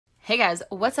Hey guys,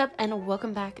 what's up and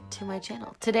welcome back to my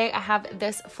channel. Today I have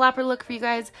this flapper look for you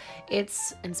guys.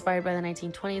 It's inspired by the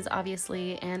 1920s,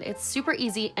 obviously, and it's super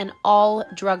easy and all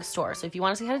drugstore. So if you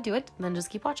want to see how to do it, then just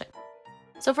keep watching.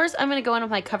 So first I'm going to go in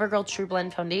with my Covergirl True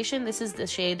Blend Foundation. This is the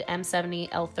shade M70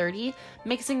 L30,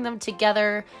 mixing them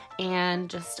together and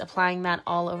just applying that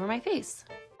all over my face.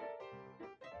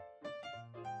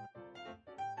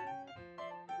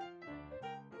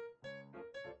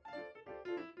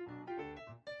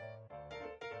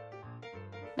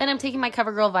 Then I'm taking my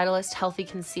Covergirl Vitalist Healthy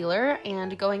Concealer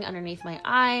and going underneath my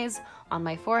eyes, on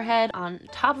my forehead, on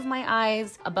top of my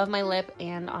eyes, above my lip,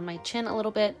 and on my chin a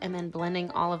little bit, and then blending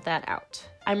all of that out.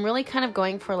 I'm really kind of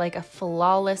going for like a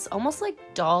flawless, almost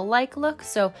like doll-like look,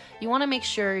 so you want to make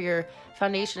sure your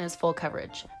foundation is full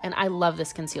coverage. And I love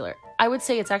this concealer. I would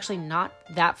say it's actually not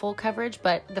that full coverage,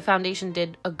 but the foundation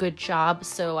did a good job,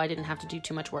 so I didn't have to do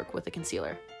too much work with the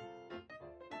concealer.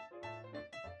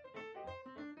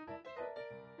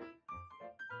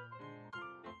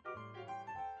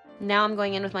 Now I'm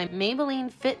going in with my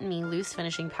Maybelline Fit Me Loose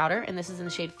Finishing Powder, and this is in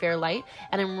the shade Fair Light,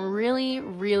 and I'm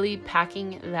really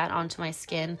packing that onto my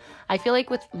skin. I feel like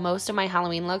with most of my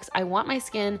Halloween looks, I want my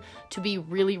skin to be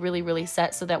really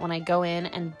set so that when I go in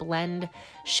and blend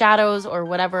shadows or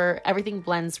whatever, everything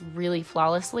blends really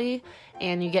flawlessly,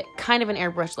 and you get kind of an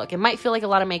airbrush look. It might feel like a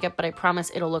lot of makeup, but I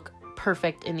promise it'll look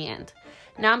perfect in the end.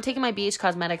 Now I'm taking my BH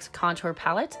Cosmetics Contour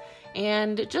Palette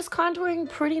and just contouring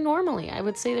pretty normally. I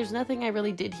would say there's nothing I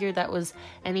really did here that was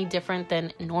any different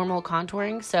than normal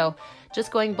contouring. So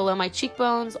just going below my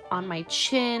cheekbones, on my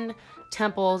chin,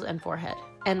 temples, and forehead,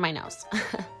 and my nose.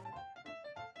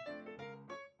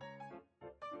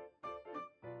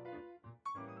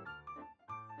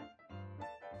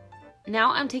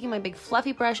 Now I'm taking my big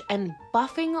fluffy brush and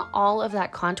buffing all of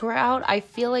that contour out. I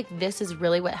feel like this is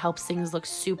really what helps things look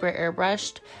super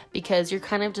airbrushed because you're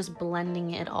kind of just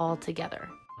blending it all together.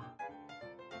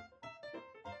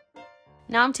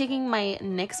 Now I'm taking my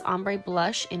NYX Ombre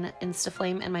blush in Insta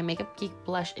Flame and my Makeup Geek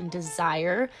blush in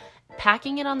Desire,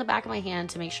 packing it on the back of my hand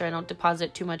to make sure I don't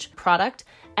deposit too much product,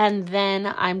 and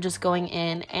then I'm just going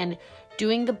in and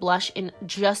doing the blush in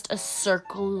just a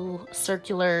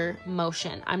circular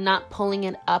motion. I'm not pulling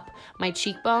it up my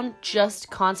cheekbone,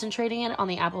 just concentrating it on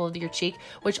the apple of your cheek,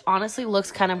 which honestly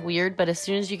looks kind of weird, but as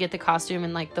soon as you get the costume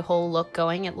and like the whole look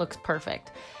going, it looks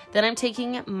perfect. Then I'm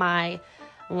taking my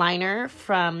liner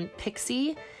from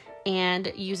Pixi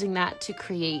and using that to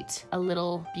create a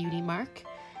little beauty mark.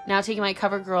 Now taking my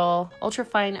Covergirl Ultra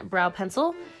Fine Brow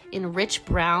Pencil in Rich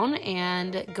Brown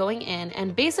and going in,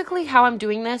 and basically how I'm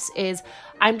doing this is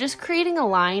I'm just creating a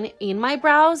line in my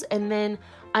brows and then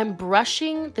I'm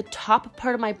brushing the top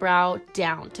part of my brow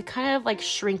down to kind of like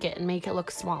shrink it and make it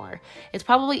look smaller. It's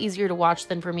probably easier to watch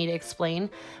than for me to explain,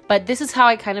 but this is how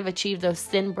I kind of achieve those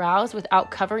thin brows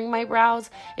without covering my brows.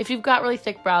 If you've got really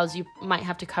thick brows, you might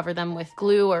have to cover them with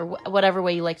glue or whatever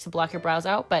way you like to block your brows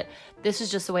out, but this is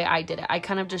just the way I did it. I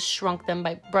kind of just shrunk them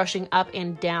by brushing up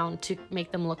and down to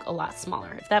make them look a lot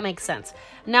smaller, if that makes sense.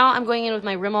 Now I'm going in with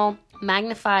my Rimmel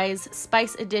Magnif'eyes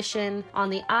Spice Edition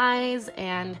on the eyes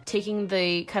and taking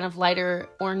the kind of lighter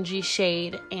orangey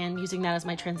shade and using that as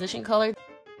my transition color.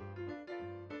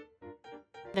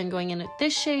 Then going in with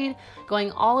this shade,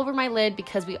 going all over my lid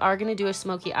because we are going to do a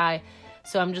smoky eye.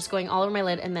 So I'm just going all over my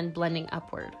lid and then blending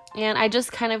upward. And I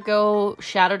just kind of go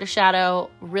shadow to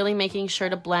shadow, really making sure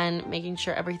to blend, making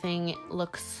sure everything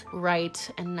looks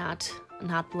right and not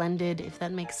blended, if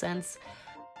that makes sense.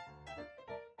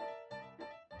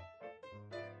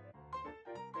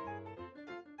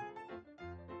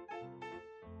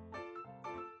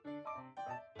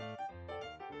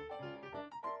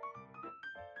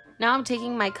 Now I'm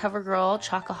taking my Covergirl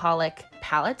Chocoholic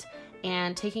palette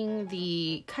and taking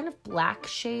the kind of black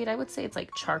shade, I would say it's like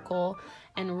charcoal,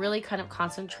 and really kind of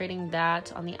concentrating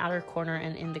that on the outer corner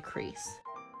and in the crease.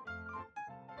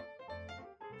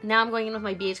 Now I'm going in with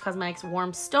my BH Cosmetics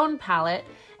Warm Stone palette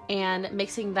and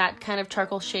mixing that kind of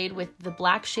charcoal shade with the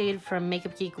black shade from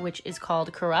Makeup Geek, which is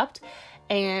called Corrupt,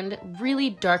 and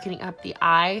really darkening up the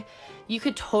eye. You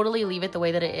could totally leave it the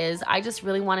way that it is. I just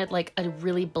really wanted like a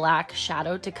really black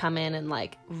shadow to come in and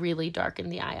like really darken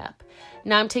the eye up.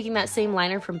 Now I'm taking that same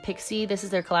liner from Pixi. This is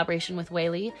their collaboration with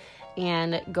Weylie,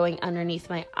 and going underneath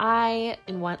my eye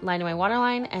and lining my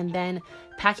waterline, and then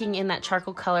packing in that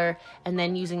charcoal color and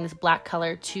then using this black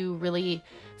color to really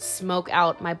smoke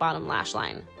out my bottom lash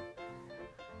line.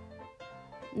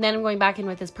 Then I'm going back in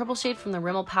with this purple shade from the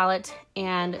Rimmel palette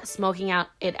and smoking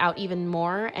it out even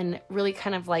more and really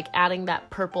kind of like adding that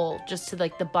purple just to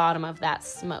like the bottom of that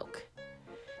smoke.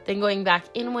 Then going back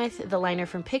in with the liner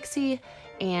from Pixi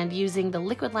and using the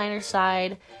liquid liner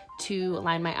side to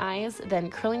line my eyes, then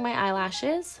curling my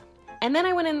eyelashes. And then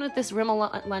I went in with this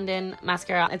Rimmel London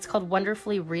mascara. It's called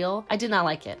Wonderfully Real. I did not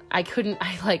like it. I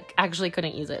actually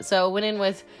couldn't use it. So I went in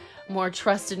with more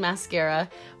trusted mascara,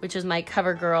 which is my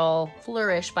CoverGirl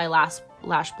Flourish by Lash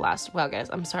Blast. Wow, guys,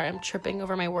 I'm sorry. I'm tripping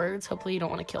over my words. Hopefully you don't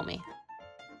want to kill me.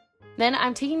 Then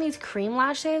I'm taking these Creme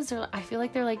Lashes. I feel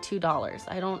like they're like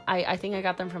 $2. I think I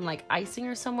got them from like Icing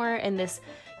or somewhere, and this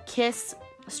Kiss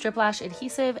Strip Lash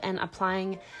Adhesive, and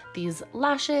applying these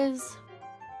lashes.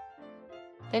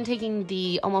 Then taking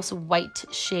the almost white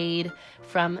shade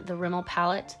from the Rimmel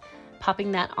palette,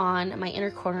 popping that on my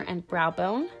inner corner and brow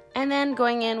bone. And then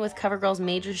going in with CoverGirl's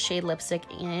Major Shade Lipstick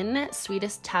in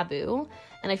Sweetest Taboo.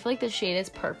 And I feel like this shade is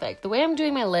perfect. The way I'm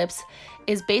doing my lips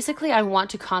is basically I want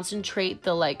to concentrate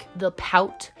the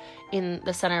pout in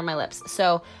the center of my lips.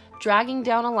 So dragging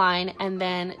down a line and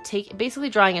then basically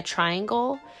drawing a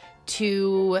triangle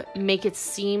to make it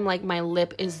seem like my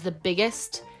lip is the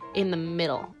biggest in the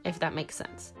middle, if that makes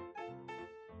sense.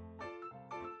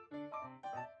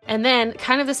 And then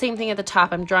kind of the same thing at the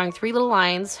top. I'm drawing 3 little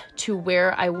lines to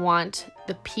where I want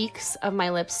the peaks of my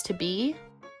lips to be.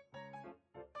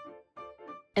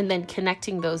 And then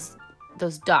connecting those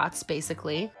dots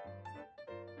basically.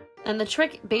 And the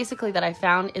trick basically that I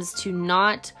found is to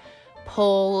not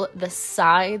pull the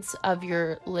sides of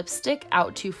your lipstick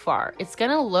out too far. It's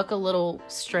gonna look a little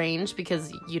strange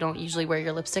because you don't usually wear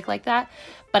your lipstick like that,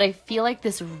 but I feel like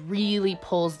this really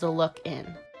pulls the look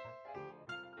in.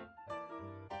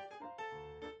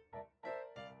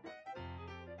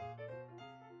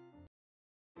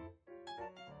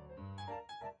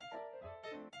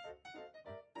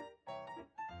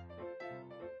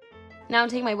 Now I'm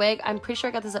taking my wig. I'm pretty sure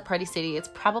I got this at Party City. It's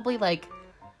probably like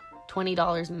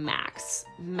 $20 max.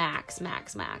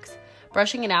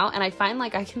 Brushing it out, and I find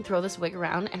like I can throw this wig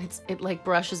around and it like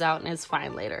brushes out and is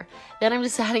fine later. Then I'm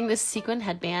just adding this sequin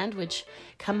headband, which,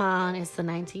 come on, is the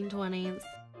 1920s.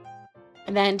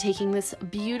 And then taking this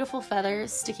beautiful feather,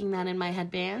 sticking that in my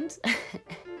headband.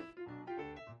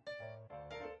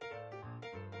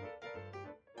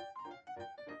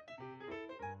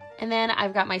 And then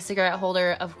I've got my cigarette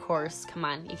holder, of course. Come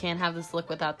on, you can't have this look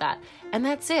without that. And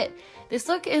that's it. This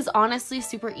look is honestly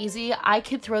super easy. I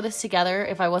could throw this together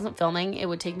if I wasn't filming. It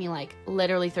would take me like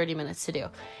literally 30 minutes to do.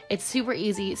 It's super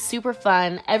easy, super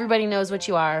fun. Everybody knows what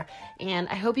you are. And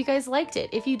I hope you guys liked it.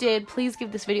 If you did, please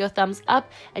give this video a thumbs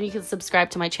up, and you can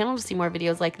subscribe to my channel to see more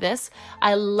videos like this.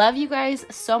 I love you guys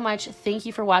so much. Thank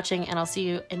you for watching, and I'll see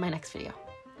you in my next video.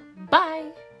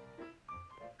 Bye.